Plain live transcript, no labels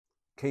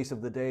Case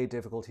of the day,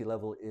 difficulty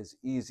level is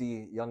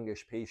easy.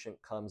 Youngish patient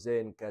comes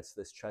in, gets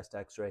this chest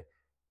x-ray,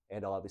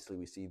 and obviously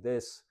we see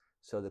this.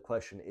 So the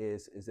question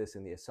is this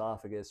in the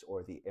esophagus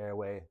or the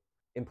airway?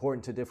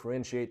 Important to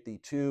differentiate the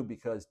two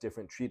because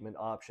different treatment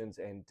options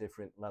and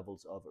different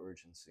levels of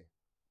urgency.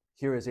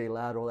 Here is a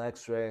lateral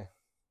x-ray.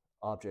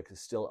 Object is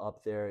still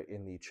up there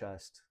in the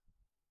chest.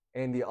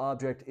 And the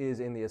object is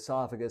in the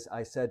esophagus.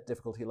 I said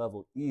difficulty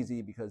level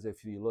easy because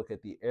if you look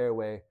at the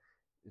airway,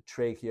 the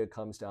trachea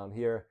comes down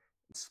here,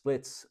 it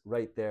splits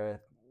right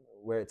there.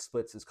 Where it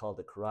splits is called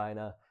the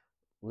carina,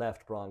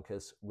 left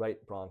bronchus, right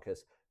bronchus.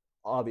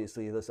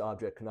 Obviously, this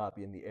object cannot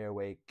be in the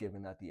airway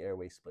given that the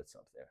airway splits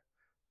up there.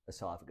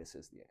 Esophagus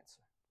is the answer.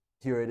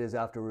 Here it is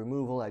after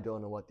removal. I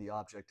don't know what the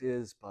object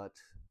is, but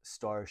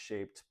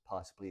star-shaped,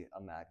 possibly a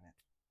magnet.